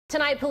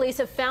Tonight, police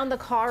have found the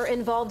car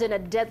involved in a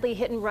deadly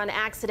hit-and-run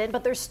accident,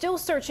 but they're still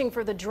searching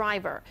for the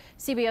driver.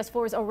 CBS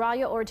 4's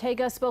Oralia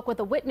Ortega spoke with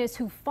a witness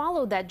who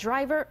followed that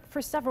driver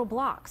for several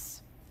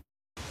blocks.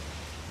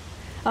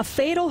 A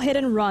fatal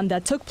hit-and-run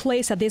that took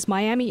place at this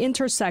Miami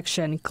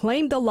intersection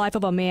claimed the life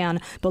of a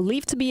man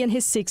believed to be in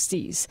his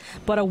 60s.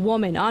 But a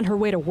woman on her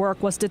way to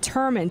work was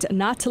determined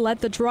not to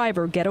let the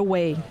driver get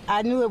away.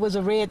 I knew it was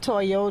a red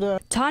Toyota.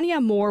 Tanya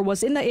Moore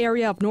was in the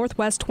area of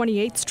Northwest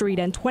 28th Street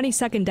and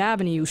 22nd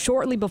Avenue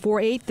shortly before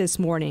 8 this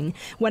morning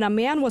when a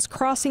man was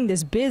crossing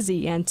this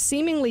busy and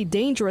seemingly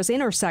dangerous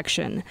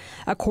intersection.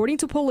 According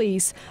to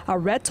police, a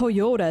red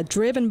Toyota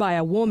driven by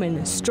a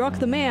woman struck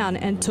the man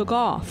and took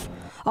off.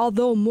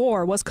 Although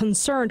Moore was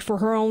concerned for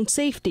her own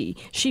safety,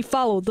 she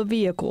followed the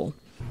vehicle.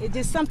 It's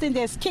just something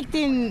that's kicked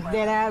in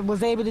that I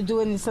was able to do,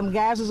 and some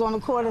guys was on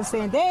the corner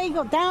saying, there you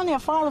go, down there,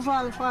 follow,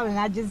 and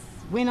I just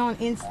went on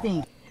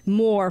instinct.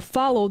 Moore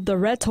followed the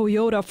red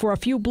Toyota for a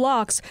few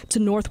blocks to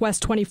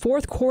Northwest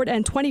 24th Court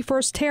and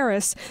 21st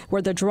Terrace,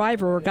 where the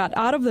driver got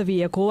out of the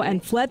vehicle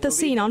and fled the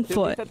scene on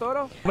foot.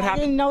 I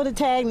didn't know the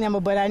tag number,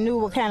 but I knew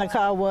what kind of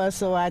car it was,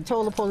 so I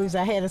told the police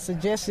I had a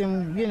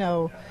suggestion,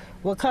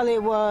 what color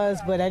it was,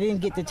 but I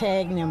didn't get the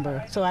tag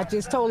number. So I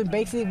just told him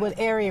basically what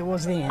area it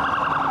was in.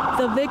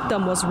 The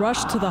victim was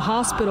rushed to the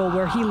hospital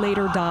where he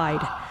later died.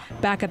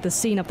 Back at the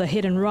scene of the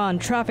hit and run,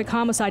 traffic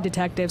homicide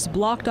detectives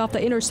blocked off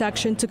the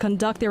intersection to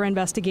conduct their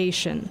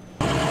investigation.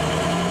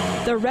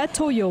 The red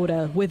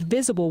Toyota, with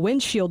visible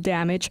windshield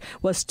damage,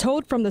 was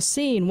towed from the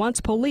scene once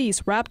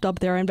police wrapped up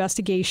their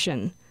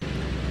investigation.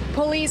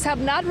 Police have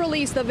not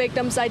released the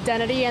victim's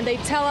identity, and they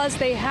tell us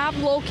they have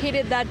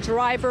located that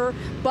driver,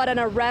 but an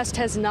arrest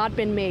has not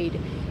been made.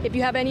 If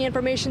you have any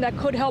information that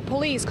could help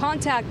police,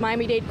 contact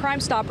Miami-Dade Crime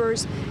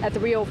Stoppers at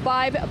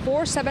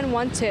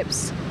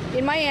 305-471-TIPS.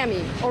 In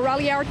Miami,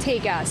 Oralia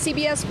Ortega,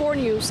 CBS 4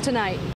 News Tonight.